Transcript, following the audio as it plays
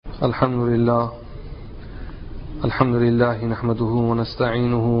الحمد لله نحمده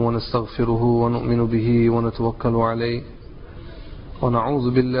ونستعينه ونستغفره ونؤمن به ونتوكل عليه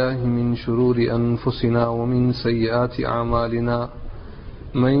ونعوذ بالله من شرور أنفسنا ومن سيئات أعمالنا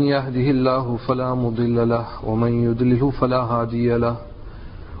من يهده الله فلا مضل له ومن يضلله فلا هادي له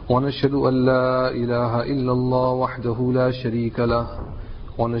ونشهد أن لا إله إلا الله وحده لا شريك له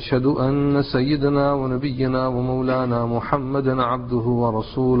ونشهد أن سيدنا ونبينا ومولانا محمدا عبده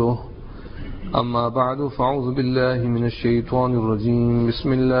ورسوله أما بعد فأعوذ بالله من الشيطان الرجيم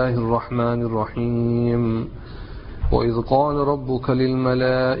بسم الله الرحمن الرحيم وإذ قال ربك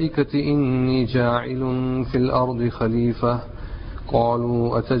للملائكة إني جاعل في الأرض خليفة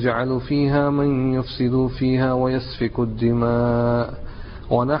قالوا أتجعل فيها من يفسد فيها ويسفك الدماء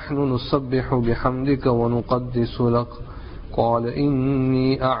ونحن نسبح بحمدك ونقدس لك قال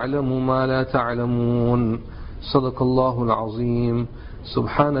إني أعلم ما لا تعلمون صدق الله العظيم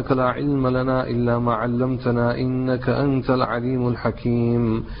سبحانك لا علم لنا إلا ما علمتنا إنك أنت العليم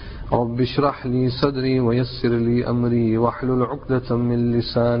الحكيم رب اشرح لي صدري ويسر لي أمري واحلل عقدة من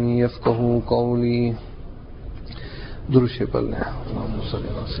لساني يفقه قولي درش بالله اللهم صل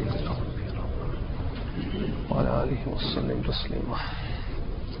على سيدنا وعلى آله وسلم تسليما.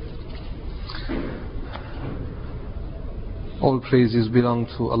 All praises belong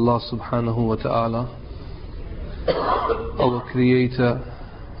to Allah subhanahu wa ta'ala, our creator,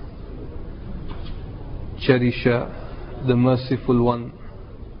 cherisher, the merciful one,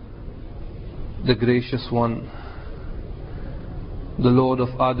 the gracious one, the Lord of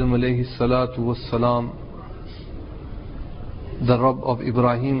Adam alayhi salatu was salam, the Rabb of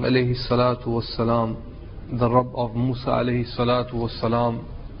Ibrahim alayhi salatu was salam, the Rabb of Musa alayhi salatu was salam,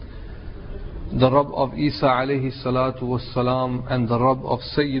 the Rabb of Isa alayhi salatu was salam, and the Rabb of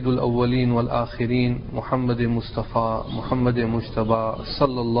Sayyidul Awwaleen wal Akhirin, Muhammad Mustafa, Muhammad Mujtaba,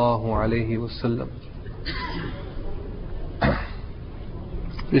 sallallahu alayhi wasallam.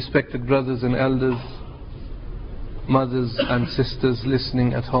 Respected brothers and elders, mothers and sisters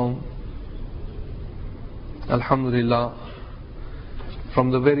listening at home, Alhamdulillah,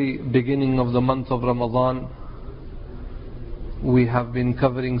 from the very beginning of the month of Ramadan, we have been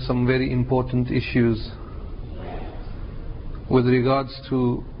covering some very important issues with regards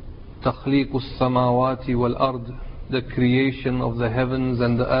to takhliqus samawati wal ard, the creation of the heavens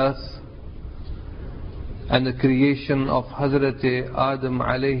and the earth, and the creation of Hazrat Adam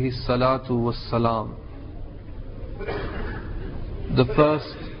alayhi salatu was salam, the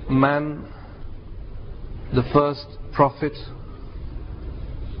first man, the first prophet,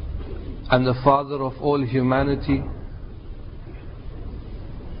 and the father of all humanity.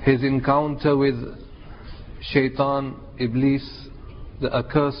 His encounter with Shaitan, Iblis, the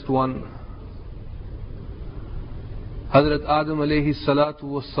accursed one, Hazrat Adam alayhi salatu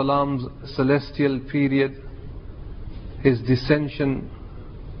was salam's celestial period, his dissension.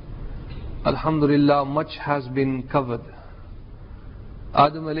 Alhamdulillah, much has been covered.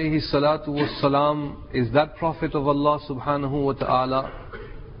 Adam alayhi salatu was salam is that prophet of Allah subhanahu wa ta'ala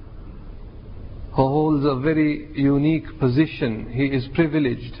who holds a very unique position. He is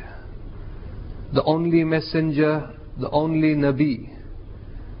privileged, the only messenger, the only Nabi,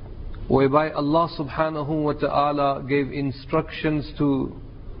 whereby Allah subhanahu wa ta'ala gave instructions to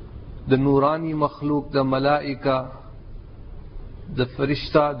the Nurani makhluk, the Malaika, the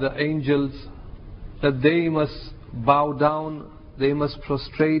Farishta, the angels, that they must bow down, they must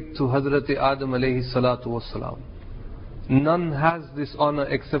prostrate to Hazrat Adam alayhi salatu wassalam. None has this honor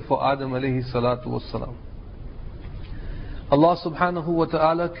except for Adam alayhi salatu wassalam. Allah subhanahu wa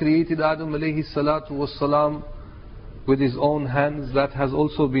ta'ala created Adam alayhi salatu wassalam with his own hands. That has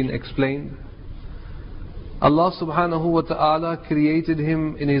also been explained. Allah subhanahu wa ta'ala created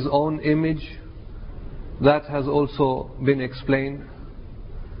him in his own image. That has also been explained.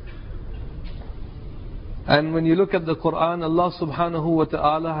 And when you look at the Quran, Allah subhanahu wa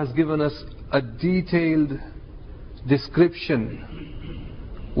ta'ala has given us a detailed description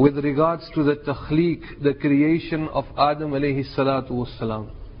with regards to the takhliq, the creation of Adam alayhi salatu wassalam.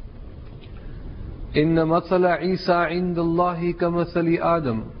 Inna mathala Isa indallahi kamathali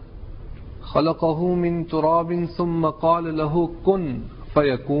Adam khalaqahu min turabin thumma qala lahu kun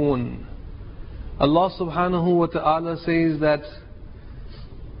fayakun. Allah subhanahu wa ta'ala says that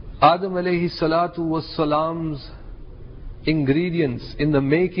Adam alayhi salatu wassalam's ingredients in the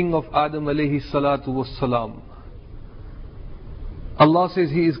making of Adam alayhi salatu wassalam, Allah says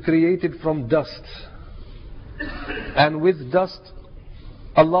he is created from dust, and with dust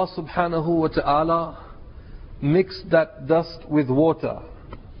Allah subhanahu wa ta'ala mixed that dust with water.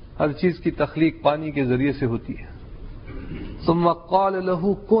 हर चीज़ की तख्लीक पानी के ज़रिए से होती है. ثم قال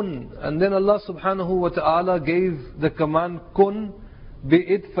له كن. And then Allah subhanahu wa ta'ala gave the command kun, be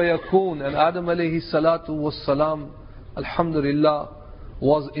it fayakun. And Adam alayhi salatu was salam, alhamdulillah,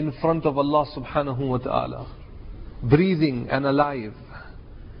 was in front of Allah subhanahu wa ta'ala, breathing and alive.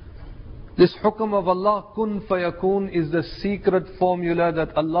 This hukam of Allah, kun fayakun, is the secret formula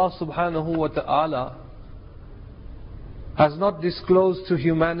that Allah subhanahu wa ta'ala has not disclosed to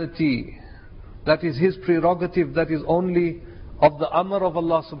humanity. That is His prerogative, that is only of the amr of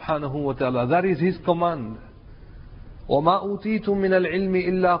Allah subhanahu wa ta'ala. That is His command. وَمَا أُوتِيتُم مِّنَ الْعِلْمِ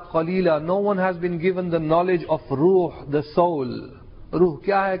إِلَّا قَلِيلًا. No one has been given the knowledge of ruh, the soul. Ruh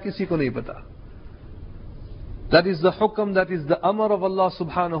kya hai, kisi ko nahi pata. That is the hukam, that is the amr of Allah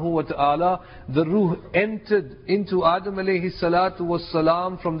subhanahu wa ta'ala. The ruh entered into Adam alayhi salatu was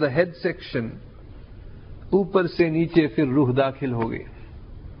salam from the head section. Upar se niche fir ruh dakhil ho gayi.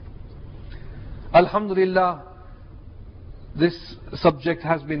 Alhamdulillah, this subject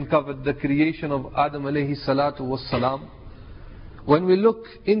has been covered, the creation of Adam alayhi salatu was salam. When we look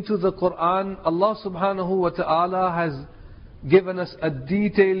into the Quran, Allah subhanahu wa ta'ala has given us a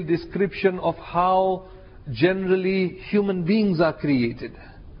detailed description of how generally human beings are created.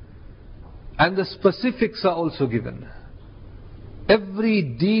 And the specifics are also given. Every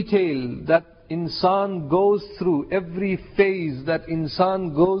detail that insan goes through, every phase that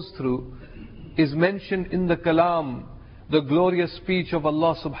insan goes through is mentioned in the kalam, the glorious speech of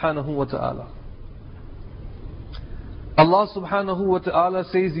Allah subhanahu wa ta'ala. Allah subhanahu wa ta'ala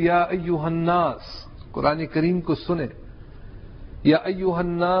says, Ya ayyuhan nas, Quran Kareem ko sune. Ya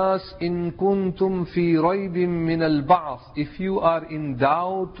ayyuhan nas, in kuntum fi raybin min al-ba'ath. If you are in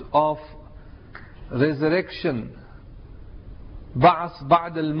doubt of resurrection, ba'ath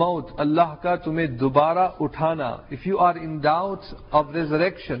ba'd al-maut, Allah ka tumhe dubara uthana. If you are in doubt of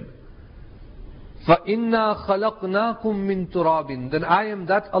resurrection, فَإِنَّا خَلَقْنَاكُم مِّن تُرَابٍ. Then I am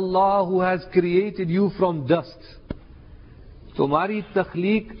that Allah who has created you from dust. Tumhari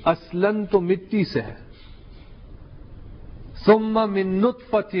takhleeq aslan to mitti se hai. Thumma min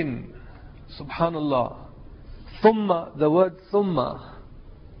nutfatin. Subhanallah. Thumma, the word thumma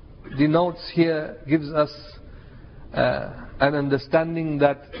denotes here, gives us an understanding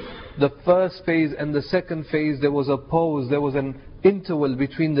that the first phase and the second phase, there was a pause, there was an interval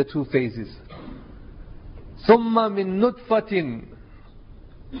between the two phases. Thumma min nutfatin.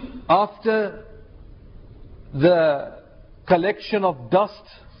 After the collection of dust,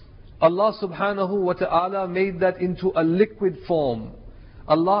 Allah subhanahu wa ta'ala made that into a liquid form.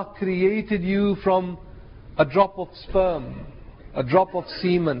 Allah created you from a drop of sperm, a drop of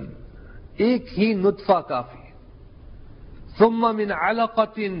semen. Ek hi nutfa kafi. Thumma min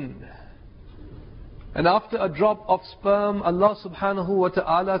alaqatin. And after a drop of sperm, Allah subhanahu wa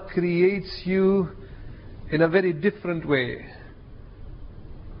ta'ala creates you in a very different way.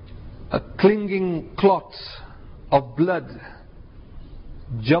 A clinging clot of blood.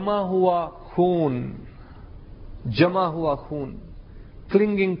 Jama hua khoon. Jama hua khoon.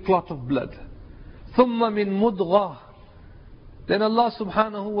 Clinging clot of blood. Thumma min mudghah. Then Allah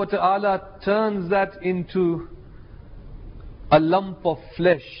subhanahu wa ta'ala turns that into a lump of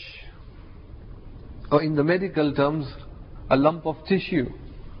flesh. Or in the medical terms, a lump of tissue.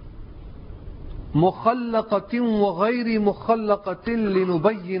 مُخَلَّقَةٍ وَغَيْرِ مُخَلَّقَةٍ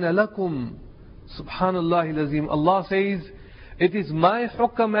لِنُبَيِّنَ لَكُمْ. Subhanallah al-Azim. Allah says, it is my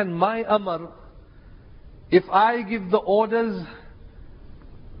hukam and my amr. If I give the orders,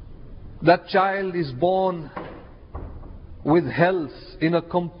 that child is born with health, in a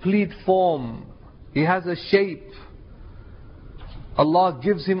complete form. He has a shape. Allah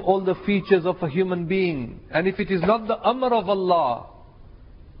gives him all the features of a human being. And if it is not the amr of Allah,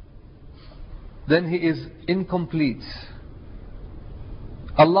 then he is incomplete.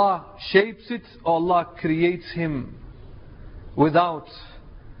 Allah shapes it, or Allah creates him without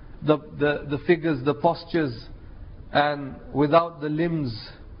the figures, the postures, and without the limbs,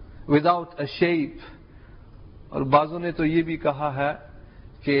 without a shape. और बाज़ों ने तो ये भी कहा है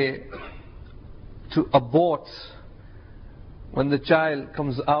कि to abort when the child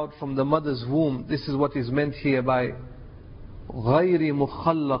comes out from the mother's womb, this is what is meant here by غَيْرِ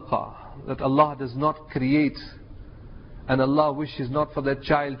مُخَلَّقَةٍ, that Allah does not create, and Allah wishes not for that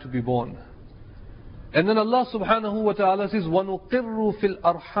child to be born. And then Allah subhanahu wa ta'ala says, وَنُقِرُّ فِي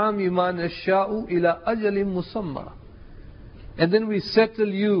الْأَرْحَامِ مَا نَشَاءُ إِلَىٰ أَجَلٍ مُسَمَّى. And then we settle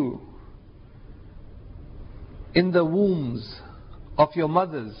you in the wombs of your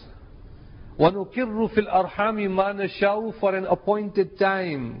mothers. وَنُقِرُّ فِي الْأَرْحَامِ مَا نَشَاءُ, for an appointed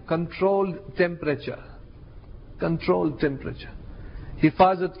time, controlled temperature. Controlled temperature.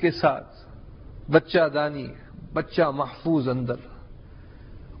 Hifazat ke saath, bachcha dani, बच्चा महफूज अंदर.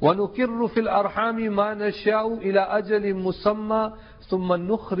 وَنُقِرُّ فِي الْأَرْحَامِ مَا نَشَاءُ إِلَى أَجَلٍ مُسَمَّى ثُمَّ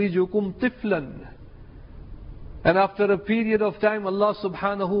نُخْرِجُكُمْ طِفْلًا. And after a period of time, Allah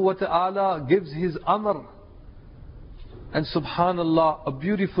subhanahu wa ta'ala gives His amr. And subhanallah, a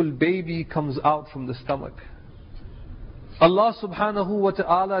beautiful baby comes out from the stomach. Allah subhanahu wa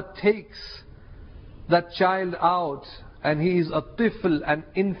ta'ala takes that child out, and he is a tifl, an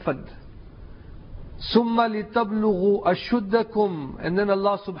infant. ثُمَّ لِتَبْلُغُوا أَشُدَّكُمْ. And then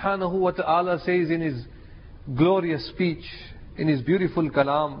Allah subhanahu wa ta'ala says in His glorious speech, in His beautiful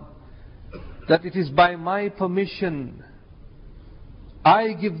kalam, that it is by my permission,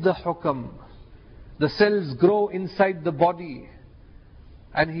 I give the hukam. The cells grow inside the body,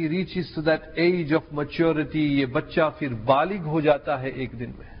 and he reaches to that age of maturity. ये बच्चा फिर बालिग हो जाता है एक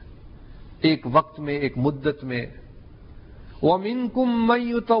दिन में, एक वक्त में, एक मुद्दत में. وَمِنْكُمْ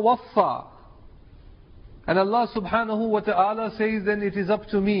مَنْ يُتَوَفَّى. And Allah subhanahu wa ta'ala says, then it is up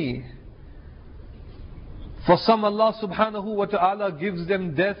to me. For some, Allah subhanahu wa ta'ala gives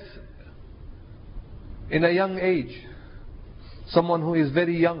them death in a young age. Someone who is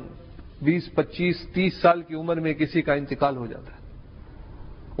very young, 20, 25, 30 साल की उम्र में किसी का इंतकाल हो जाता है.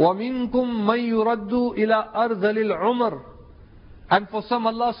 وَمِنْكُمْ مَنْ يُرَدُّ إِلَىٰ أَرْذَلِ الْعُمَرِ. And for some,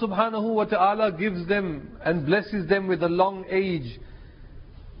 Allah subhanahu wa ta'ala gives them and blesses them with a long age,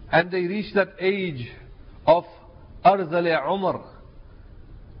 and they reach that age of أَرْذَلِ عُمَرِ,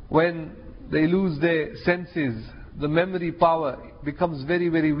 when they lose their senses, the memory power becomes very,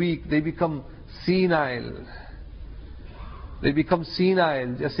 very weak. They become senile. They become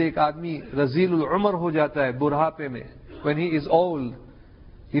senile. जैसे एक आदमी रजीलुल उमर हो जाता है बुढ़ापे में. When he is old,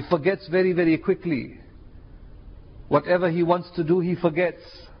 he forgets very, very quickly. Whatever he wants to do, he forgets.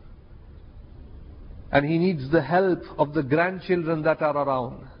 And he needs the help of the grandchildren that are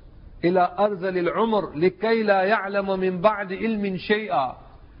around. إِلَىٰ أَرْذَلِ الْعُمَرِ لِكَيْ لَا يَعْلَمَ مِنْ بَعْدِ إِلْمٍ شَيْئًا.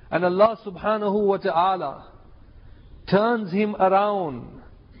 And Allah subhanahu wa ta'ala turns him around,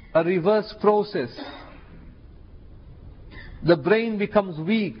 a reverse process. The brain becomes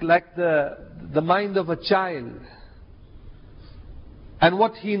weak like the mind of a child. And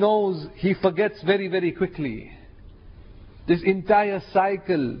what he knows, he forgets very, very quickly. This entire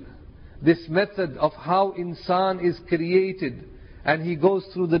cycle, this method of how insan is created, and he goes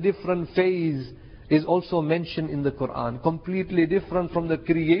through the different phase, is also mentioned in the Quran. Completely different from the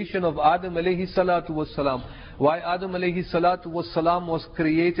creation of Adam alayhi salatu was salam. Why Adam alayhi salatu was salam was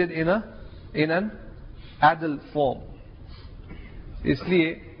created in an adult form.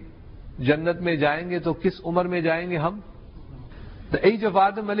 इसलिए जन्नत में जाएंगे तो किस उम्र में जाएंगे हम? The age of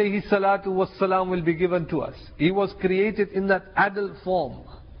Adam alayhi salatu was salam will be given to us. He was created in that adult form.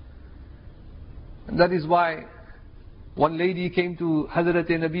 And that is why one lady came to Hazrat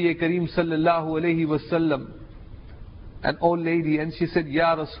Nabi Kareem sallallahu alayhi wasallam, an old lady, and she said,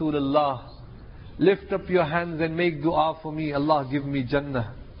 Ya Rasulullah, lift up your hands and make dua for me. Allah give me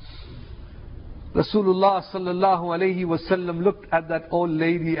Jannah. Rasulullah sallallahu alayhi wasallam looked at that old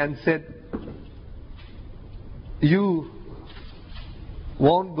lady and said, you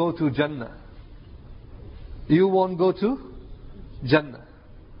won't go to Jannah. You won't go to Jannah.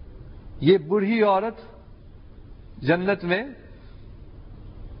 ये बूढ़ी औरत जन्नत में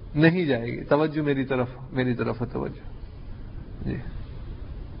नहीं जाएगी. तवज्जो मेरी तरफ है तवज्जो. जी.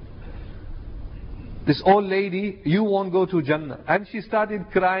 This old lady, you won't go to Jannah. And she started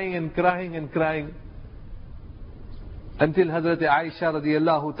crying and crying and crying, until Hazrat Aisha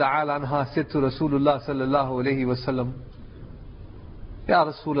radiyallahu ta'ala anha said to Rasulullah sallallahu alayhi wasallam, Ya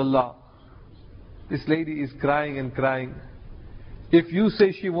Rasulullah, this lady is crying and crying. If you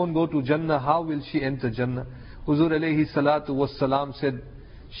say she won't go to Jannah, how will she enter Jannah? Huzur alayhi salatu wassalam said,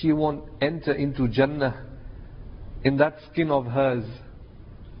 she won't enter into Jannah in that skin of hers.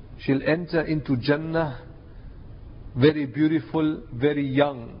 She'll enter into Jannah very beautiful, very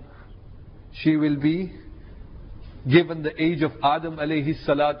young. She will be given the age of Adam alayhi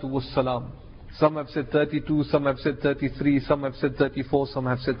salatu wassalam. Some have said 32, some have said 33, some have said 34, some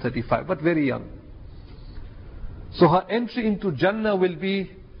have said 35, but very young. So her entry into Jannah will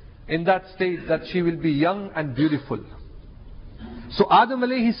be in that state that she will be young and beautiful. So Adam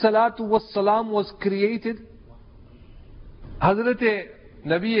alayhi salatu wassalam was created. Hazrat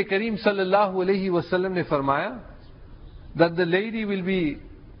Nabi Kareem sallallahu alayhi wasallam ne farmaya that the lady will be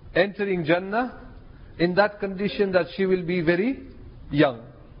entering Jannah in that condition that she will be very young.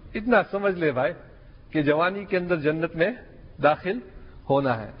 इतना समझ ले भाई कि जवानी के अंदर जन्नत में दाखिल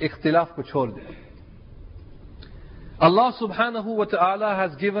होना है. इख्तिलाफ को छोड़ दे. Allah subhanahu wa ta'ala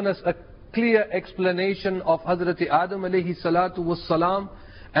has given us a clear explanation of Hazrat Adam alayhi salatu was salam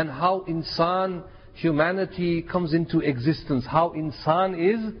and how insan humanity comes into existence, how insan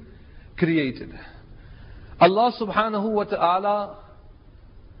is created. Allah subhanahu wa ta'ala,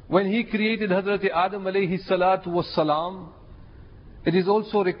 when He created Hazrat Adam alayhi salatu was salam, it is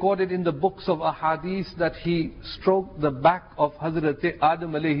also recorded in the books of ahadith that He stroked the back of Hazrat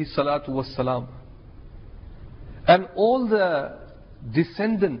Adam alayhi salatu was salam. And all the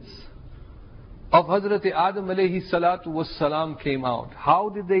descendants of Hazrat Adam alayhi salatu was salam came out. How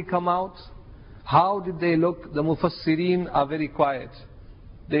did they come out? How did they look? The mufassirin are very quiet.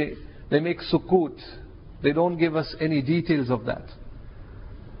 They make sukut. They don't give us any details of that.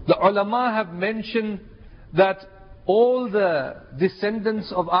 The ulama have mentioned that all the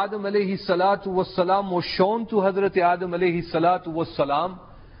descendants of Adam alayhi salatu was salam were shown to Hazrat Adam alayhi salatu was salam.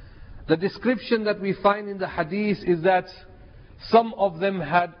 The description that we find in the hadith is that some of them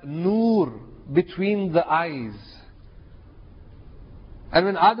had nur between the eyes. And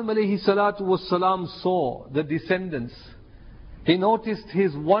when Adam alayhi salatu was salam saw the descendants, he noticed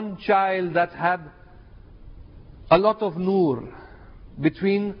his one child that had a lot of nur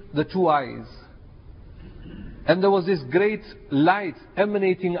between the two eyes. And there was this great light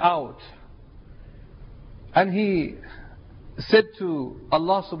emanating out. And he said to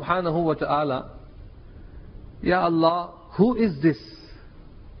Allah subhanahu wa ta'ala, Ya Allah, who is this?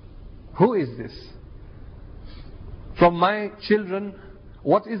 Who is this? From my children,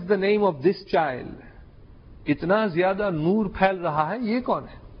 what is the name of this child? Itna zyada noor phail raha hai, ye kaun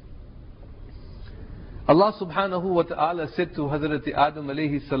hai? Allah subhanahu wa ta'ala said to Hazrat Adam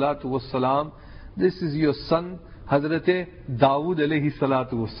alayhi salatu was salam, this is your son, Hazrat Dawood alayhi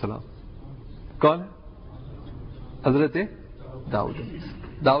salatu was salam. Kaun? Hazrat Dawood alayhi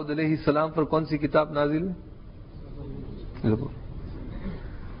salam. Dawood alayhi salam par kaun si kitab nazil hai?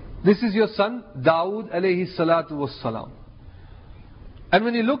 This is your son, Dawood alayhi salatu was salam. And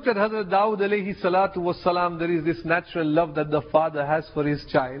when he looked at Hazrat Dawood alayhi salatu was salam, there is this natural love that the father has for his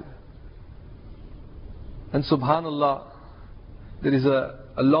child. And subhanallah, there is a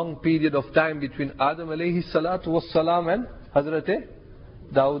long period of time between Adam alayhi salatu was salam and Hazrat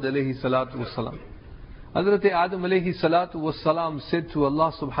Dawood alayhi salatu was salam. Hazrat Adam alayhi salatu was salam said to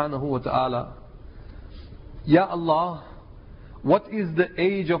Allah subhanahu wa ta'ala, Ya Allah, what is the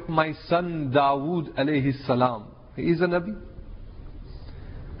age of my son Dawood alayhi salam? He is a Nabi.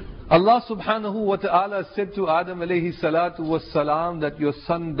 Allah subhanahu wa ta'ala said to Adam alayhi salatu was salam that your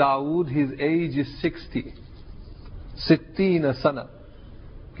son Dawood, his age is 60. 60 sana.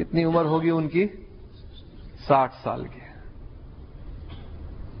 Kitni umar hogi unki? 60 saal ke.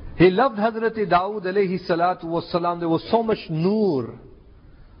 He loved Hazrat Dawood alayhi salatu was salam. There was so much noor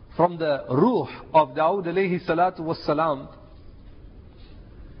from the ruh of Dawood alayhi salatu was salam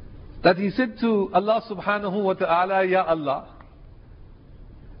that he said to Allah subhanahu wa ta'ala, Ya Allah,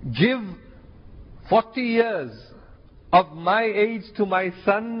 give 40 years of my age to my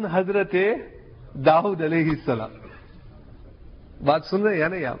son Hazrat Dawood alayhi salam. Baat sun rahe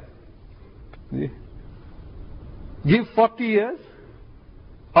hain ya nahi aap? Give 40 years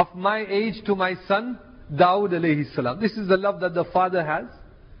of my age to my son Dawood alayhi salam. This is the love that the father has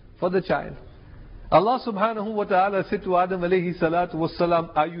for the child. Allah subhanahu wa ta'ala said to Adam alayhi salatu was salam,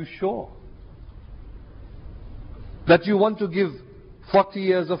 are you sure that you want to give 40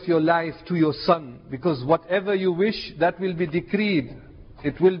 years of your life to your son? Because whatever you wish, that will be decreed.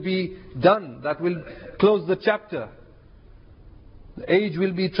 It will be done. That will close the chapter. The age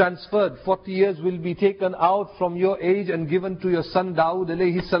will be transferred. 40 years will be taken out from your age and given to your son Dawood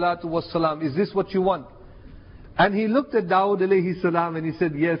alayhi salatu was salam. Is this what you want? And he looked at Dawood alayhi salam and he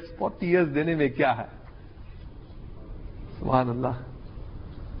said, yes, 40 years dene mein kya hai? Subhanallah.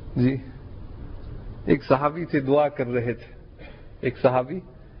 Ji. एक सहाबी थे, दुआ कर रहे थे. एक सहाबी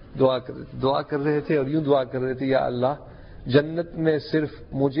दुआ कर रहे थे और यूं दुआ कर रहे थे, या अल्लाह, जन्नत में सिर्फ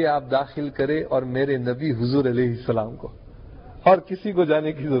मुझे आप दाखिल करे और मेरे नबी हुजूर अलैहि सलाम को, और किसी को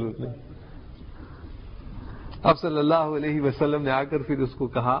जाने की जरूरत नहीं. आप सल्लल्लाहु अलैहि वसल्लम ने आकर फिर उसको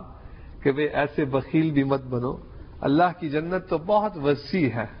कहा कि वे ऐसे बखील भी मत बनो, अल्लाह की जन्नत तो बहुत वसी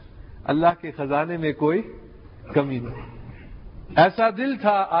है, अल्लाह के खजाने में कोई कमी नहीं. ऐसा दिल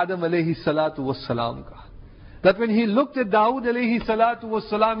था आदम अलैहि सलातु वस्सलाम का, that when he looked at Dawood alayhi salatu was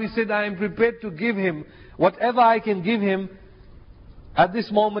salam, he said, I am prepared to give him whatever I can give him at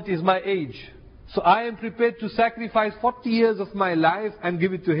this moment is my age. So I am prepared to sacrifice 40 years of my life and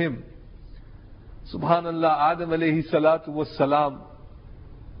give it to him. Subhanallah, Adam alayhi salatu was salam,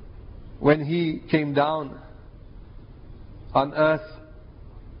 when he came down on earth,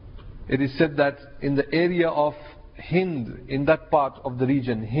 it is said that in the area of Hind, in that part of the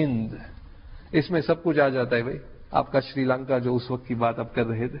region, Hind, इसमें सब कुछ आ जाता है भाई. आपका श्रीलंका जो उस वक्त की बात आप कर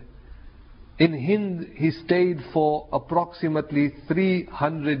रहे थे, In Hind, he stayed for approximately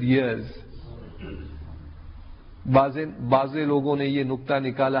 300 years. बाज़े लोगों ने ये नुक्ता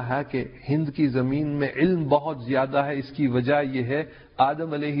निकाला है कि हिंद की ज़मीन में इल्म बहुत ज़्यादा है. इसकी वजह यह है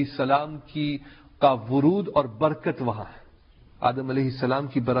आदम अलैहिस्सलाम की का वुरूद और बरकत वहां है. आदम अलैहिस्सलाम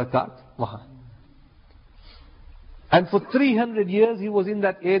की बरकत वहां. And for 300 years he was in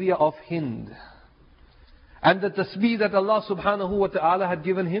that area of Hind. And the tasbih that Allah subhanahu wa ta'ala had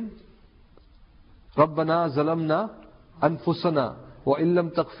given him, رَبَّنَا ظَلَمْنَا أَنفُسَنَا وَإِن لَمْ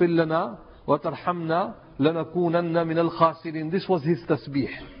تَغْفِرْ لَنَا وَتَرْحَمْنَا لَنَكُونَنَّ مِنَ الْخَاسِرِينَ. This was his tasbih.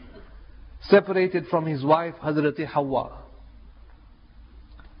 Separated from his wife, Hazrat Hawa.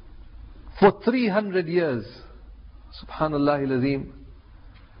 For 300 years, subhanallah al-azim,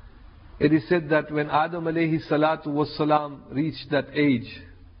 it is said that when Adam alayhi salatu was salam reached that age,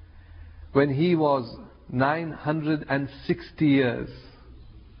 when he was 960 years.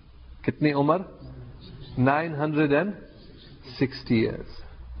 Kitni umar? 960 years.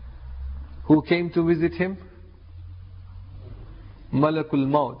 Who came to visit him? Malakul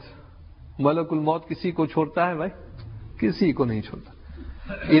Maut. Malakul Maut किसी को छोड़ता है भाई? किसी को नहीं छोड़ता.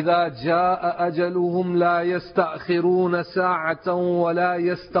 إذا جاء أجلهم لا يستأخرون ساعة ولا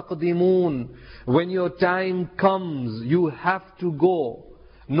يستقدمون. When your time comes, you have to go.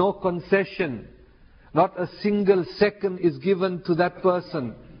 No concession. Not a single second is given to that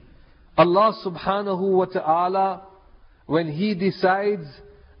person. Allah subhanahu wa ta'ala, when He decides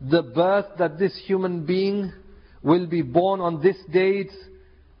the birth that this human being will be born on this date,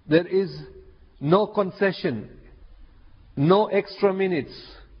 there is no concession, no extra minutes,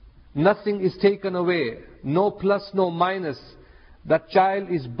 nothing is taken away, no plus, no minus. That child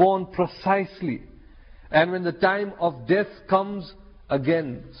is born precisely. And when the time of death comes,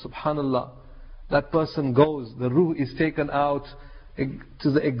 again, subhanallah, that person goes, the ruh is taken out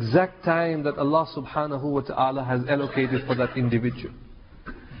to the exact time that Allah subhanahu wa ta'ala has allocated for that individual.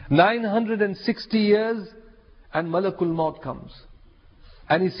 960 years and Malakul Maut comes.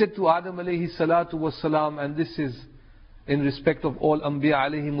 And he said to Adam alayhi salatu was salam, and this is in respect of all Anbiya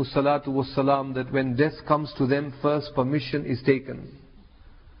alayhi salatu was salam, that when death comes to them, first permission is taken.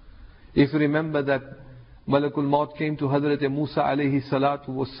 If you remember that Malakul Maut came to Hazrat Musa alayhi salatu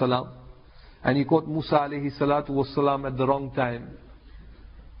was salam, and he caught Musa alayhi salatu was salam at the wrong time.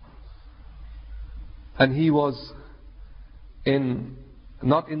 And he was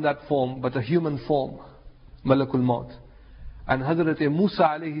not in that form, but a human form, Malakul Maut. And Hazrat Musa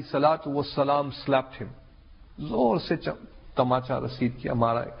alayhi salatu was salam slapped him. Zor se tamacha rasid kiya,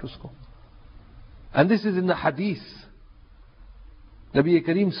 mara ek usko. And this is in the hadith. Nabi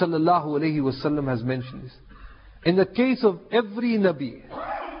Kareem sallallahu alayhi wasallam has mentioned this. In the case of every Nabi,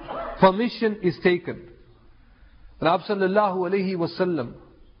 permission is taken. Rabb sallallahu alayhi wasallam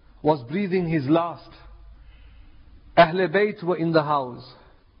was breathing his last. Ahle Bayt were in the house.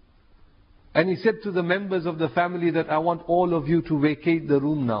 And he said to the members of the family that I want all of you to vacate the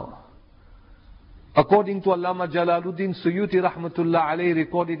room now. According to Allama Jalaluddin Suyuti rahmatullah alayhi,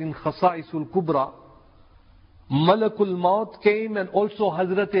 recorded in Khasa'isul Kubra, Malakul Maut came, and also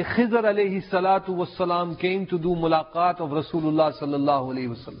Hazrat Khizr alayhi salatu wassalam came to do mulaqat of Rasulullah sallallahu alayhi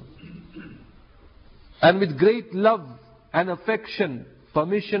wasallam. And with great love and affection,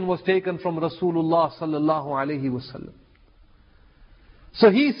 permission was taken from Rasulullah sallallahu alayhi wasallam.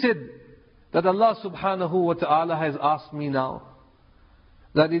 So he said that Allah subhanahu wa ta'ala has asked me now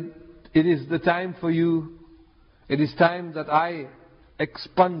that it is the time for you, it is time that I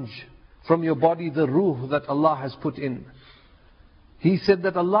expunge from your body the ruh that Allah has put in. He said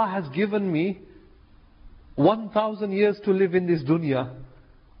that Allah has given me 1,000 years to live in this dunya.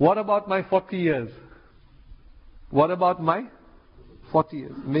 What about my 40 years? What about my 40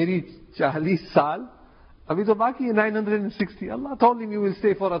 years? Meri 40 saal. Abhi to baki hai 960. Allah told him you will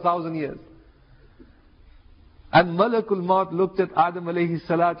stay for 1,000 years. And Malakul Maut looked at Adam alayhi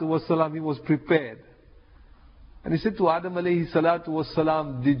salatu was salam. He was prepared. And he said to Adam alayhi salatu was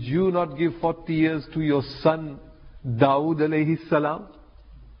salam, did you not give 40 years to your son Dawood alayhi salam?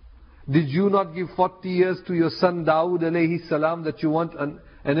 Did you not give 40 years to your son Dawood alayhi salam that you want an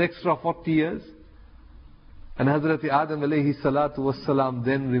extra 40 years? And Hazrat Adam alayhi salatu was salam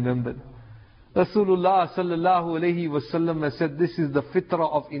then remembered. Rasulullah sallallahu alayhi wasallam has said, this is the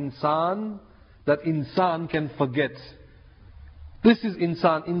fitrah of insan, that insan can forget. This is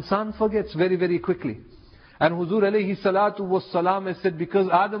insan. Insan forgets very, very quickly. And Huzur alayhi salatu was salam has said, because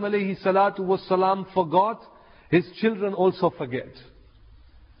Adam alayhi salatu was salam forgot, his children also forget.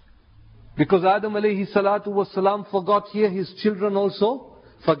 Because Adam alayhi salatu was salam forgot here, his children also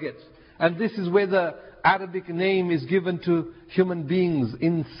forget. And this is where the Arabic name is given to human beings,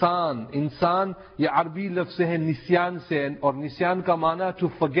 insan. Insan, ye Arabi lafz hai nisyan se, or nisyan ka mana to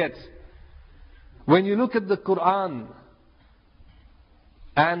forget. When you look at the Quran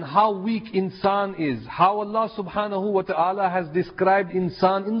and how weak insan is, how Allah subhanahu wa ta'ala has described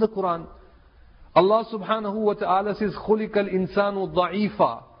insan in the Quran. Allah subhanahu wa ta'ala says, خُلِقَ الْإِنسَانُ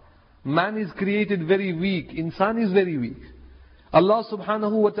ضَعِيفًا. Man is created very weak. Insan is very weak. Allah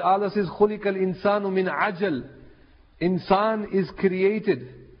subhanahu wa ta'ala says, خُلِقَ الْإِنسَانُ مِنْ عَجَلٍ. Insan is created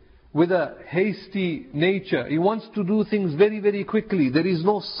with a hasty nature. He wants to do things very, very quickly. There is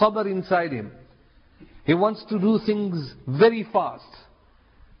no sabr inside him. He wants to do things very fast.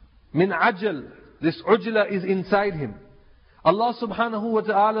 Min ajal. This ujla is inside him. Allah subhanahu wa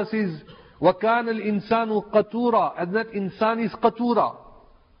ta'ala says, وَكَانَ الْإِنسَانُ قَتُورًا. And that insan is qatura.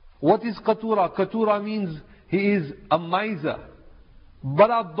 What is qatura? Qatura means he is a miser.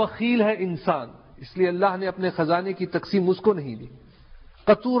 बड़ा बखील है इंसान. इसलिए अल्लाह ने अपने खजाने की तकसीम उसको नहीं दी.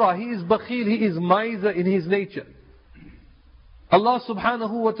 Qatura, he is bakhil, he is miser in his nature. Allah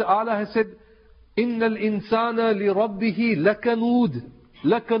subhanahu wa ta'ala has said, إِنَّ الْإِنسَانَ لِرَبِّهِ لَكَنُودٍ.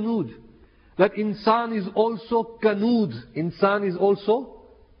 Lakanud. That insan is also kanud. Insan is also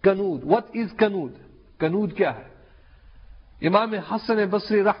kanud. What is kanud? Kanud kya hai? Imam Hassan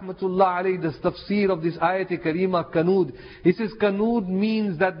Basri rahmatullah alayhi, the tafsir of this ayat karima, kanud. He says kanud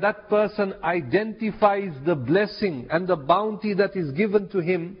means that that person identifies the blessing and the bounty that is given to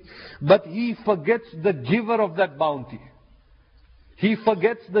him, but he forgets the giver of that bounty. He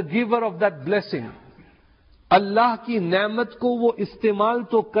forgets the giver of that blessing. अल्लाह की नेमत को वो इस्तेमाल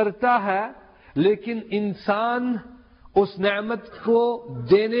तो करता है, लेकिन इंसान उस नेमत को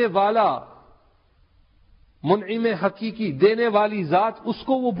देने वाला, मुनइम हकीकी, देने वाली जात,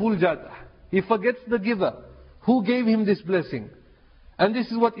 उसको वो भूल जाता है. He forgets the giver who gave him this blessing. And this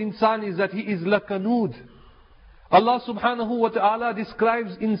is what insan is, that he is lakanud. Allah subhanahu wa ta'ala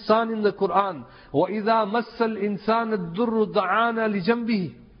describes insan in the Quran. وَإِذَا مَسَّ الْإِنسَانَ الدُّرُّ دَعَانَا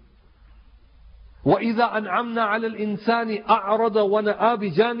لِجَنْبِهِ وَإِذَا أَنْعَمْنَا عَلَى الْإِنسَانِ أَعْرَضَ وَنَأَى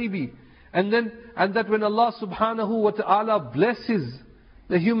بِجَانِبِهِ. And that when Allah subhanahu wa ta'ala blesses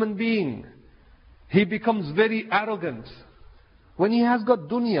the human being, he becomes very arrogant. When he has got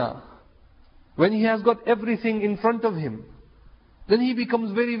dunya, when he has got everything in front of him, then he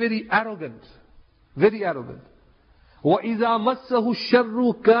becomes very, very arrogant. Very arrogant. وَإِذَا مَسَّهُ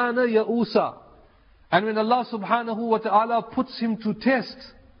الشَّرُّ كَانَ يَئُوسًا. And when Allah subhanahu wa ta'ala puts him to test,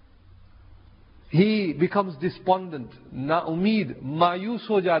 he becomes despondent, नाउमीद, मायूस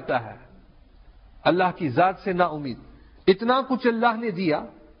हो जाता है. अल्लाह की जात से नाउमीद. इतना कुछ अल्लाह ने दिया,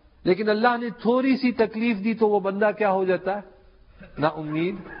 लेकिन अल्लाह ने थोड़ी सी तकलीफ दी तो वो बंदा क्या हो जाता है?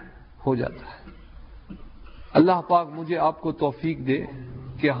 नाउमीद हो जाता है. अल्लाह पाक मुझे आपको तौफीक दे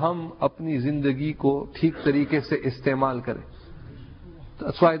कि हम अपनी जिंदगी को ठीक तरीके से इस्तेमाल करें.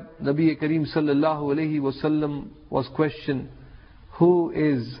 That's why Nabi Kareem sallallahu alayhi wa sallam was questioned, who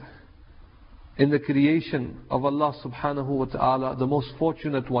is in the creation of Allah subhanahu wa ta'ala the most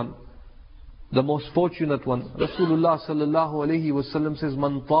fortunate one? The most fortunate one. Rasulullah sallallahu alayhi wa sallam says,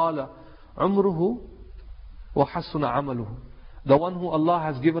 Man tala umruhu wa hasuna amaluhu. The one who Allah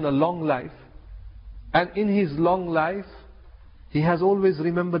has given a long life, and in his long life he has always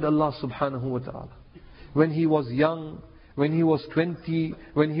remembered Allah subhanahu wa ta'ala. When he was young, when he was 20,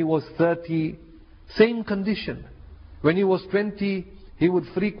 when he was 30, same condition. When he was 20, he would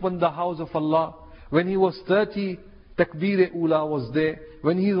frequent the house of Allah. When he was 30, takbir-e-ula was there.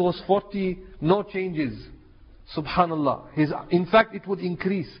 When he was 40, no changes. Subhanallah. In fact, it would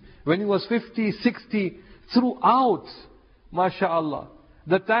increase. When he was 50, 60, throughout, masha'Allah,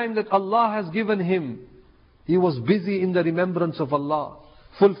 the time that Allah has given him, he was busy in the remembrance of Allah,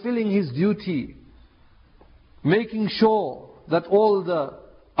 fulfilling his duty, making sure that all the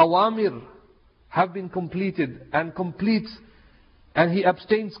awamir have been completed and completes, and he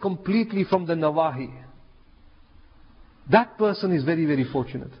abstains completely from the nawahi. That person is very, very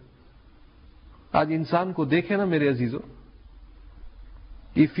fortunate. आज इंसान को देखे ना मेरे अजीजों,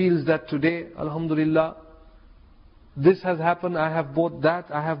 he feels that today, alhamdulillah, this has happened, I have bought that,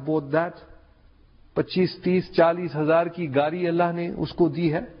 I have bought that. 25, 30, 40 हजार की गाड़ी अल्लाह ने उसको दी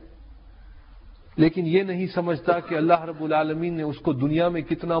है, लेकिन ये नहीं समझता कि अल्लाह रब्बुल आलमीन ने उसको दुनिया में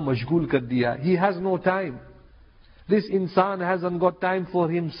कितना मशगूल कर दिया. He has no time. This insan hasn't got time for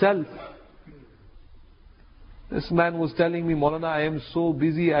himself. This man was telling me, Maulana, I am so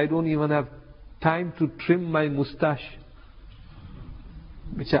busy, I don't even have time to trim my mustache.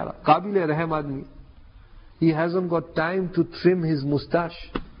 Bichara, Qabil Rahim Admi. He hasn't got time to trim his mustache.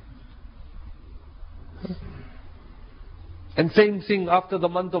 And same thing after the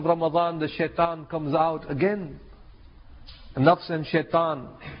month of Ramadan, the shaitan comes out again. Nafs and shaitan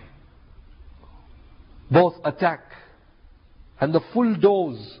both attack. And the full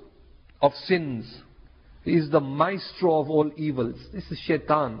dose of sins. He is the maestro of all evils. This is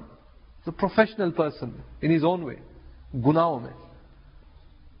shaitan. He's a professional person in his own way. गुनाहों में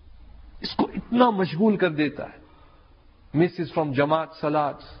इसको इतना मशगूल कर देता है. Misses from Jamaat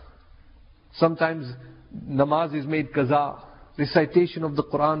Salat. Sometimes namaz is made qaza. Recitation of the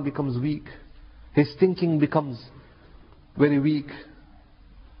Quran becomes weak. His thinking becomes very weak.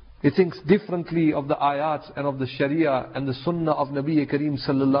 He thinks differently of the ayats and of the sharia and the sunnah of Nabi Kareem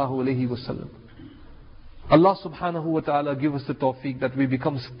sallallahu alayhi wa sallam. Allah subhanahu wa ta'ala give us the tawfiq that we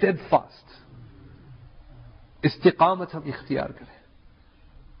become steadfast. Istiqamat hum ikhtiyar kare.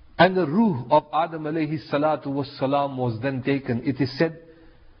 And the ruh of Adam alayhi salatu was salam was then taken. It is said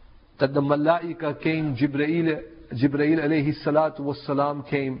that the malaika came, Jibreel alayhi salatu was salam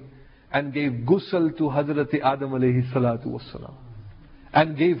came and gave ghusl to Hazrat Adam alayhi salatu was salam.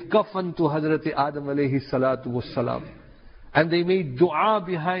 And gave kafan to Hazrat Adam alayhi salatu was salam. And they made dua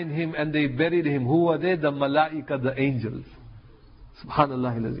behind him and they buried him. Who were they? The malaika, the angels.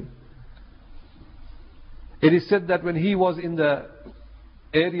 Subhanallah al-Azim. It is said that when he was in the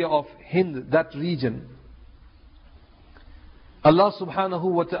area of Hind, that region, Allah subhanahu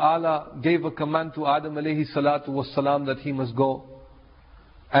wa ta'ala gave a command to Adam alayhi salatu was salam that he must go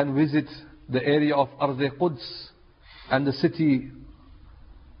and visit the area of Arz-e Quds and the city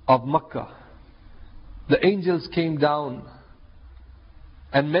of Makkah. The angels came down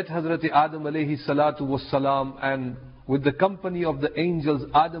and met Hazrat Adam alayhi salatu was salam, and with the company of the angels,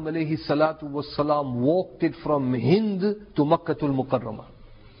 Adam alayhi salatu was salam walked it from Hind to Makkatul Mukarramah.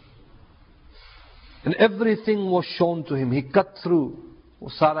 And everything was shown to him. He cut through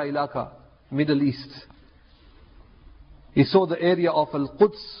Sara Ilaka, Middle East. He saw the area of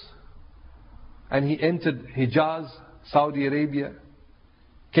Al-Quds and he entered Hijaz, Saudi Arabia,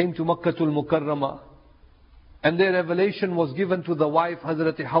 came to Makkatul Mukarramah, and their revelation was given to the wife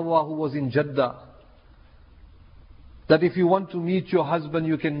Hazrat Hawa who was in Jeddah, that if you want to meet your husband,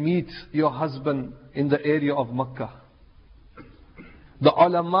 you can meet your husband in the area of Makkah. The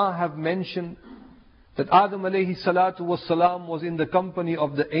ulama have mentioned that Adam alayhi salatu was salam was in the company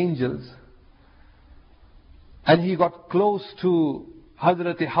of the angels, and he got close to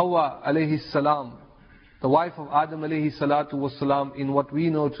Hazrat Hawa alayhi salam, the wife of Adam alayhi salatu was salam, in what we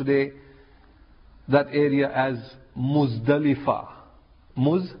know today, that area as Muzdalifa.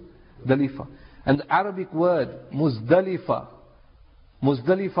 Muzdalifa. And the Arabic word Muzdalifa,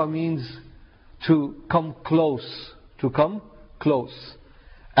 Muzdalifa means to come close, to come close.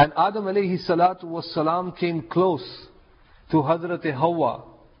 And Adam alayhi salatu was salam came close to Hazrat Hawa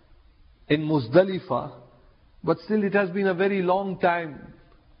in Muzdalifa, but still it has been a very long time.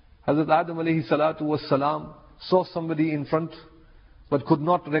 Hazrat Adam alayhi salatu was salam saw somebody in front but could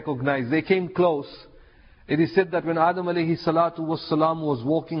not recognize. They came close. It is said that when Adam alayhi salatu was salam was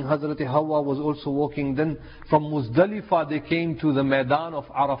walking, Hazrat Hawa was also walking. Then from Muzdalifa they came to the Maidan of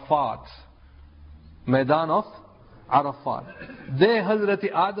Arafat. Maidan of Arafat. There Hazrat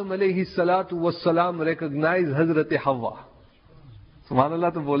Adam alayhi salatu was salam recognized Hazrat Hawa.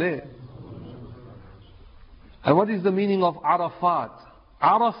 Subhanallah to bole. And what is the meaning of Arafat?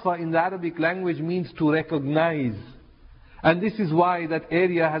 Arafah in the Arabic language means to recognize. And this is why that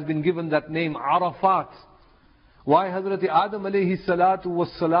area has been given that name, Arafat. Why Hazrat Adam alayhi salatu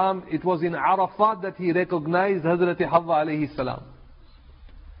was salam, it was in Arafat that he recognized Hazrat Hawa alayhi salam.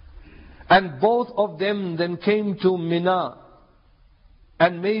 And both of them then came to Mina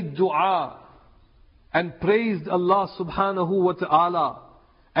and made dua and praised Allah subhanahu wa ta'ala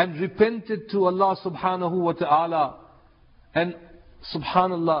and repented to Allah subhanahu wa ta'ala and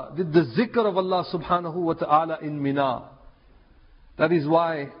subhanallah did the zikr of Allah subhanahu wa ta'ala in Mina. That is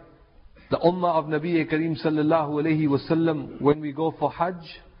why the ummah of Nabi Kareem sallallahu alayhi wa sallam, when we go for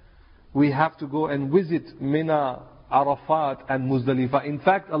Hajj, we have to go and visit Mina, Arafat and Muzdalifa. In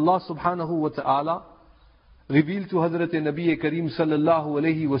fact, Allah subhanahu wa ta'ala revealed to Hazrat Nabi Kareem sallallahu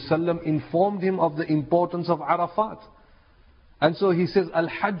alayhi wa sallam, informed him of the importance of Arafat. And so he says,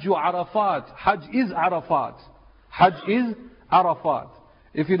 Al-Hajju Arafat. Hajj is Arafat. Hajj is Arafat.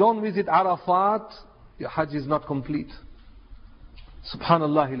 If you don't visit Arafat, your Hajj is not complete.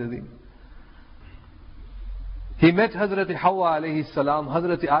 Subhanallah al-Azim. He met Hazrat Hawa alayhi salam.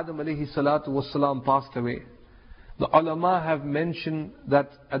 Hazrat Adam alayhi salatu was salam passed away. The ulama have mentioned that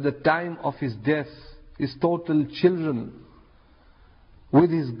at the time of his death, his total children with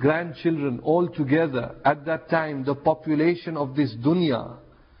his grandchildren all together, at that time the population of this dunya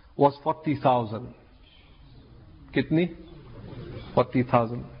was 40,000. Kitni?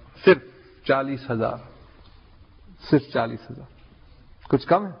 40,000. सिर्फ 40,000. सिर्फ 40,000. कुछ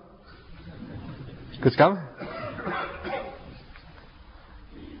कम है? कुछ कम है?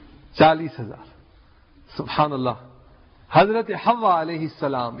 40,000. Subhanallah. Hazrat Hawa alayhi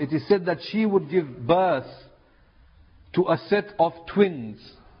salam, it is said that she would give birth to a set of twins.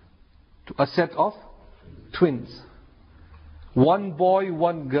 To a set of twins. One boy,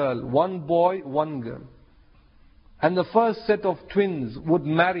 one girl. One boy, one girl. And the first set of twins would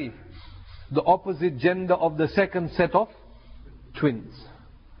marry the opposite gender of the second set of twins.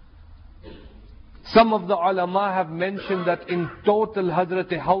 Some of the ulama have mentioned that in total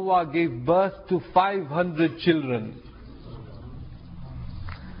Hazrat Hawa gave birth to 500 children.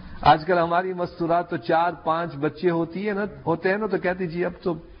 आजकल हमारी मस्तूरात तो 4-5 बच्चे होते हैं ना तो कहती जी अब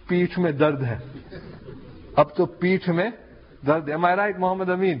तो पीठ में दर्द है, अब तो पीठ में दर्द है. Am I right, Mohammed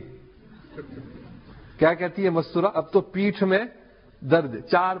Amin? क्या कहती है मस्तूरा? अब तो पीठ में दर्द है.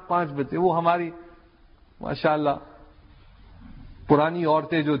 4-5 बच्चे. वो हमारी माशाअल्लाह पुरानी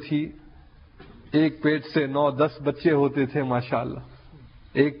औरतें जो थी, एक पेट से 9-10 बच्चे होते थे माशाअल्लाह.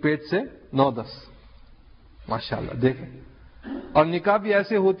 एक पेट से 9-10 माशाअल्लाह. देखें. और निकाह भी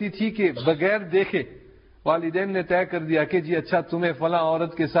ऐसे होती थी कि बगैर देखे वालिदैन ने तय कर दिया कि जी अच्छा तुम्हें फला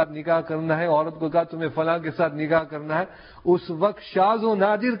औरत के साथ निकाह करना है, औरत को कहा तुम्हें फला के साथ निकाह करना है. उस वक्त शाज़ो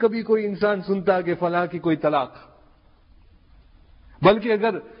नादिर कभी कोई इंसान सुनता कि फला की कोई तलाक, बल्कि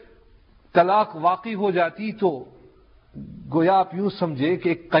अगर तलाक वाकई हो जाती तो गोया आप यूं समझे कि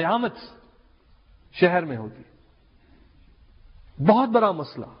एक कयामत शहर में होती. बहुत बड़ा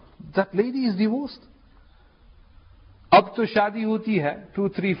मसला. That lady is divorced. अब तो शादी होती है 2,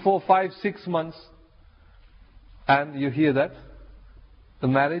 3, 4, 5, 6 months and you hear that the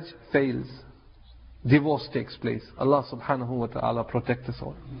marriage fails, divorce takes place. Allah subhanahu wa ta'ala protect us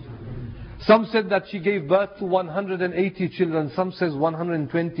all. Some said that she gave birth to 180 children, some says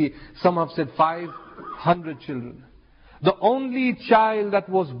 120, some have said 500 children. The only child that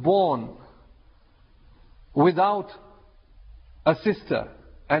was born without a sister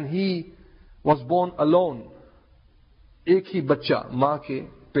and he was born alone, एक ही बच्चा मां के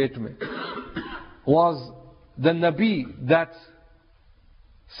पेट में, was the Nabi that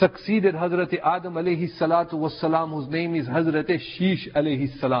succeeded Hazrat Adam alayhi salatu was salam, whose name is Hazrat Sheikh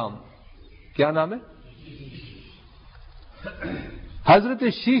alayhi salam. क्या नाम है?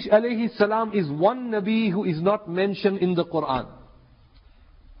 Hazrat Sheikh alayhi salam is one Nabi who is not mentioned in the Quran.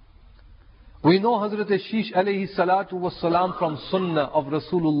 We know Hazrat Sheikh alayhi salatu was salam from Sunnah of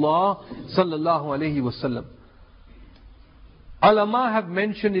Rasulullah sallallahu alayhi wasallam. Ulama have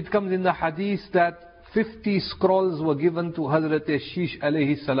mentioned, it comes in the hadith, that 50 scrolls were given to Hazrat Sheikh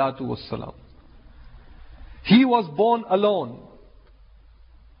alayhi salatu was salam. He was born alone.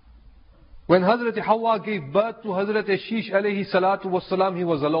 When Hazrat Hawa gave birth to Hazrat Sheikh alayhi salatu was salam, he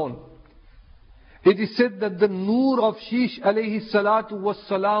was alone. It is said that the nur of Sheikh alayhi salatu was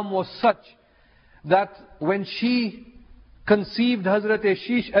salam was such that when she conceived Hazrat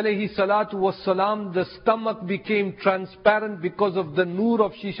Sheikh alayhi salatu was salam, the stomach became transparent because of the nur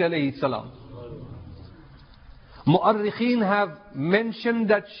of Sheikh alayhi salam. Mu'arrikheen have mentioned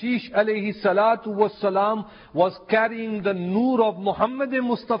that Sheikh alayhi salatu was salam was carrying the nur of Muhammad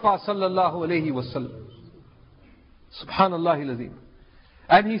Mustafa sallallahu alayhi wasallam. Subhanallah al-Azim.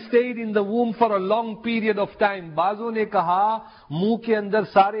 And he stayed in the womb for a long period of time. बाज़ों ने कहा मुंह के अंदर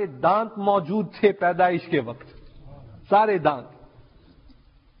सारे दांत मौजूद थे पैदाइश के वक्त, सारे दांत.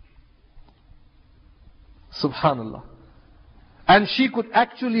 Subhanallah. And she could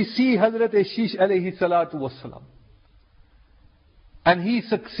actually see Hazrat Sheikh alayhi salatu was salam. And he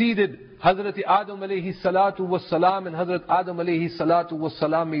succeeded Hazrat Adam alayhi salatu was salam, and Hazrat Adam alayhi salatu was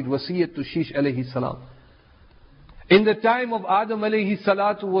salam made wasiyat to Sheikh alayhi salam. In the time of Adam alayhi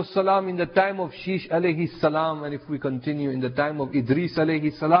salatu was salam, in the time of Sheikh alayhi salam, and if we continue in the time of Idris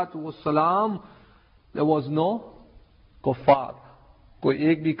alayhi salatu was salam, there was no kuffar. Koi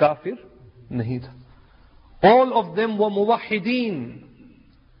ek bhi kafir nahi tha. All of them were muwahhideen.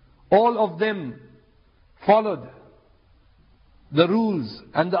 All of them followed the rules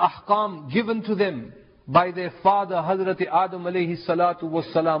and the ahkam given to them by their father Hazrat Adam alayhi salatu was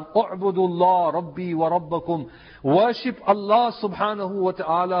salam. U'budullah Rabbi wa Rabbakum. Worship Allah subhanahu wa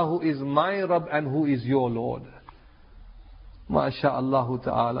ta'ala, who is my Rabb and who is your Lord. MashaAllah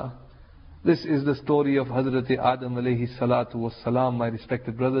ta'ala. This is the story of Hazrat Adam alayhi salatu was salam, my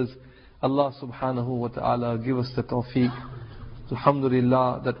respected brothers. Allah subhanahu wa ta'ala give us the tawfiq,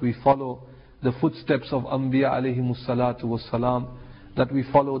 alhamdulillah, that we follow the footsteps of Anbiya alayhimus salatu was salam, that we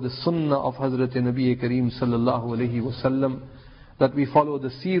follow the sunnah of Hazrat Nabi Kareem sallallahu alayhi wa sallam, that we follow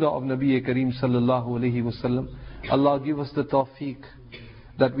the seerah of Nabi Kareem sallallahu alayhi wasallam. Allah give us the tawfiq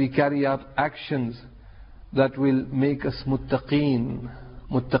that we carry out actions that will make us muttaqeen.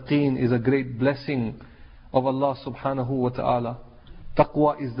 Muttaqeen is a great blessing of Allah subhanahu wa ta'ala.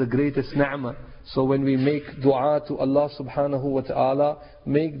 Taqwa is the greatest ni'mah. So when we make dua to Allah subhanahu wa ta'ala,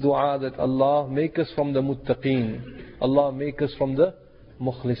 make dua that Allah make us from the muttaqeen. Allah make us from the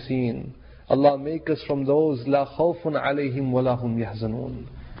mukhliseen. Allah make us from those la khawfun alayhim wa lahum yahzanun.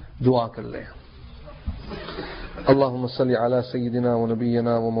 Dua kar le. اللهم صل على سيدنا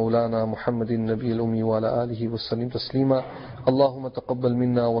ونبينا ومولانا محمد النبي الأمي وعلى آله وسلم تسليما. اللهم تقبل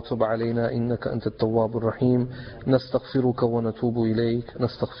منا وتب علينا إنك أنت التواب الرحيم. نستغفرك ونتوب إليك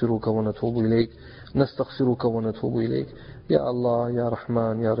نستغفرك ونتوب إليك نستغفرك ونتوب إليك. या अल्लाह या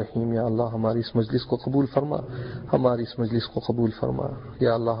रहमान या रहीम, या अल्लाह हमारी इस मजलिस को कबूल फरमा, हमारी इस मजलिस को कबूल फरमा.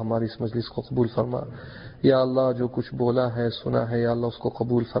 या अल्लाह हमारी इस मजलिस को कबूल फरमा. या अल्लाह जो कुछ बोला है सुना है, या अल्लाह उसको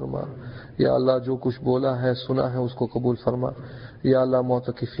कबूल फरमा. या अल्लाह जो कुछ बोला है सुना है उसको कबूल फरमा. या अल्लाह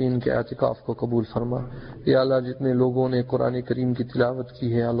मोतकिफीन के एतिकाफ को कबूल फरमा. या अल्लाह जितने लोगों ने कुरान करीम की तिलावत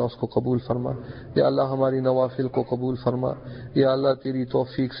की है अल्लाह उसको कबूल फरमा. या अल्लाह हमारी नवाफिल को कबूल फरमा. या अल्लाह तेरी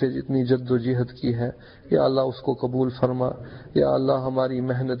तौफीक से जितनी जद्दोजहद की है या अल्लाह उसको कबूल फरमा. या अल्लाह हमारी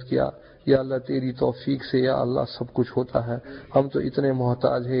मेहनत किया, या अल्लाह तेरी तौफीक से या अल्लाह सब कुछ होता है. हम तो इतने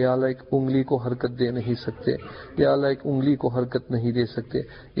मोहताज है, या अल्लाह एक उंगली को हरकत दे नहीं सकते. या अल्लाह एक उंगली को हरकत नहीं दे सकते.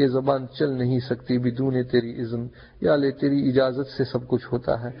 ये ज़बान चल नहीं सकती बिदून तेरी इज़्न. या अल्लाह तेरी इजाज़त से सब कुछ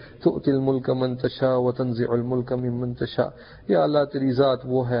होता है. तो तिल मुल्क मन तशा व तंज़िउल मुल्क मिम्मन तशा. या अल्लाह तेरी ज़ात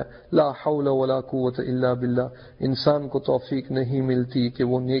वो है ला हौल वला कुव्वत इल्ला बिल्लाह. इंसान को तौफीक नहीं मिलती कि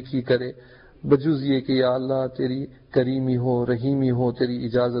वो नेकी करे बजुज़ ये कि या अल्लाह तेरी करीमी हो, रहीमी हो, तेरी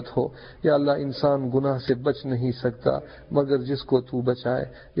इजाज़त हो. या अल्लाह इंसान गुनाह से बच नहीं सकता मगर जिसको तू बचाए.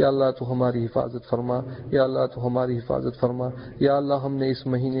 या अल्लाह तू हमारी हिफाजत फरमा. या अल्लाह तू हमारी हिफाजत फरमा. या अल्लाह हमने इस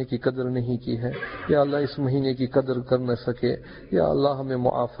महीने की कदर नहीं की है, या अल्लाह इस महीने की कदर कर न सके. या अल्लाह हमें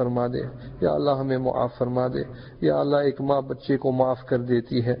मुआफ़ फरमा दे. या अल्लाह हमें मुआफ़ फरमा दे. या अल्लाह एक माँ बच्चे को माफ़ कर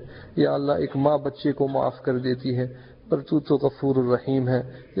देती है. या अल्लाह एक माँ बच्चे को माफ़ कर देती है, पर तू तो गफूर रहीम है.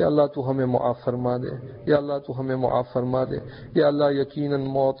 या अल्लाह तू हमें मुआफ़ फरमा दे. या अल्लाह तू हमें मुआफ़ फरमा दे. या अल्लाह यकीनन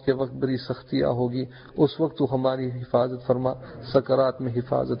मौत के वक्त बड़ी सख्तियाँ होगी, उस वक्त तू हमारी हिफाजत फरमा, सकरात में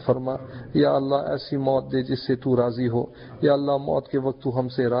हिफाजत फरमा. या अल्लाह ऐसी मौत दे जिससे तू राज़ी हो. या अल्लाह मौत के वक्त तू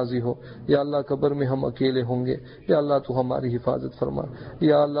हमसे राज़ी हो. या अल्लाह कब्र में हम अकेले होंगे. या अल्लाह तू हमारी हिफाजत फरमा.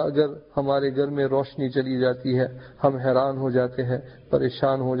 या अल्लाह अगर हमारे घर में रोशनी चली जाती है हम हैरान हो जाते हैं,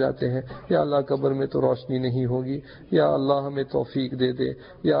 परेशान हो जाते हैं. या अल्लाह कब्र में तो रोशनी नहीं होगी. या अल्लाह हमें तौफीक दे दे.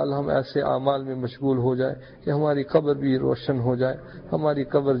 या अल्लाह हम ऐसे आमाल में मशगूल हो जाए कि हमारी कब्र भी रोशन हो जाए, हमारी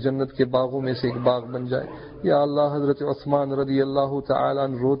कब्र जन्नत के बागों में से एक बाग बन जाए. या अल्लाह हज़रत उस्मान रज़ी अल्लाह तआला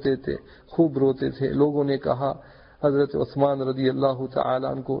अन्हु रोते थे, खूब रोते थे. लोगों ने कहा हज़रत उस्मान रज़ी अल्लाह तआला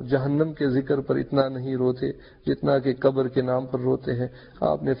अन्हु को जहन्नम के जिक्र पर इतना नहीं रोते जितना कि कब्र के नाम पर रोते हैं.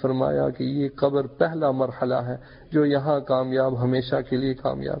 आपने फरमाया कि ये कब्र पहला मरहला है, जो यहाँ कामयाब हमेशा के लिए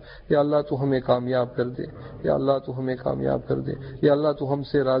कामयाब. या अल्लाह तू हमें कामयाब कर दे. या अल्लाह तू हमें कामयाब कर दे. या अल्लाह तू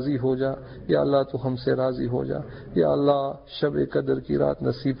हमसे राज़ी हो जा. या अल्लाह तू हमसे राज़ी हो जा. या अल्लाह शब कदर की रात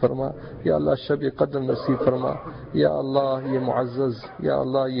नसीब फरमा. या अल्लाह शब कदर नसीब फरमा. या अल्लाह ये मुअज़्ज़ज़, या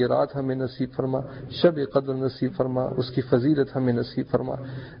अल्लाह ये रात हमें नसीब फरमा, शब कदर नसीब फरमा, उसकी फजीलत हमें नसीब फरमा.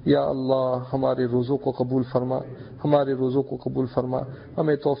 या अल्लाह हमारे रोज़ों को कबूल फरमा, हमारे रोज़ों को कबूल फरमा.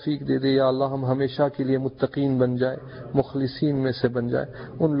 हमें तौफीक दे दे. या अल्लाह हम हमेशा के लिए मुत्तकीन बन जाए, मुखलिसीन में से बन जाए,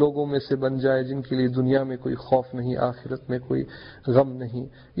 उन लोगों में से बन जाए जिनके लिए दुनिया में कोई खौफ नहीं, आखिरत में कोई गम नहीं.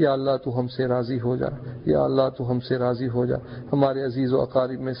 या अल्लाह तू हमसे राज़ी हो जा. या अल्लाह तू हमसे राज़ी हो जा. हमारे अजीज़ व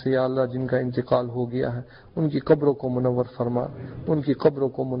अकारिब में से या अल्लाह जिनका इंतकाल हो गया है उनकी कब्रों को मुनव्वर फरमा, उनकी कब्रों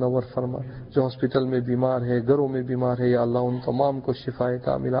को मुनव्वर फरमा. जो हॉस्पिटल में बीमार है, घरों में बीमार है, या अल्लाह उन तमाम को शिफाए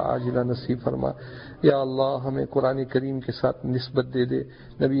कामिला आजिला नसीब फरमा. या अल्लाह हमें कुरान करीम के साथ निस्बत दे दे.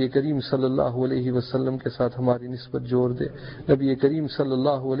 नबी करीम सल्लल्लाहु अलैहि वसल्लम के साथ हमारी निस्बत जोड़ दे. नबी करीम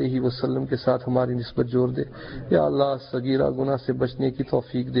सल्लल्लाहु अलैहि वसल्लम के साथ हमारी निस्बत जोड़ दे. या अल्लाह सगीरा गुनाह से बचने की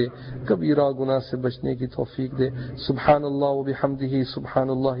तौफीक दे, कबीरा गुनाह से बचने की तौफीक दे. सुब्हानल्लाह व बिहम्दिही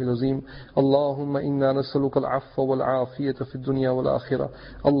सुब्हानल्लाहिल अज़ीम. अल्लाहुम्मा इन्ना नसअलुकल अफ़्व वल आफ़ियत फ़िद दुनिया वल आखिरह.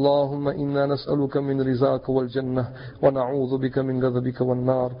 अल्लाहुम्मा इन्ना नसअलुका मिन रिज़ाक वल जन्नह व नऊज़ु बिका मिन गज़बिका वन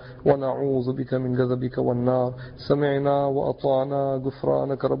नार व नऊज़ु बिका मिन गज़बिका वन नार. समिअना व अताअना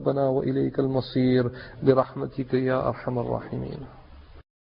गुफ़रानक रब्बना व इलैकल मसीर बिरहमतिका या अरहमर राहिमीन.